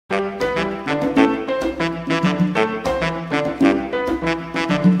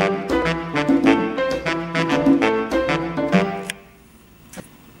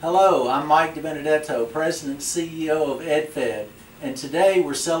Mike DiBenedetto, President and CEO of EdFed, and today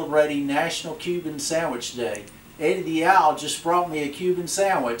we're celebrating National Cuban Sandwich Day. Eddy the Owl just brought me a Cuban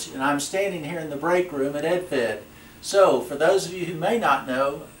sandwich, and I'm standing here in the break room at EdFed. So, for those of you who may not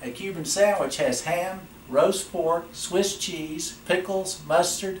know, a Cuban sandwich has ham, roast pork, Swiss cheese, pickles,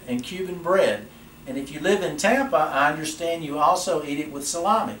 mustard, and Cuban bread. And if you live in Tampa, I understand you also eat it with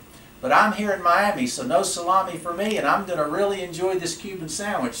salami. But I'm here in Miami, so no salami for me, and I'm going to really enjoy this Cuban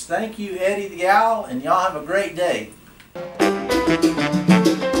sandwich. Thank you, Eddy the Owl, and y'all have a great day.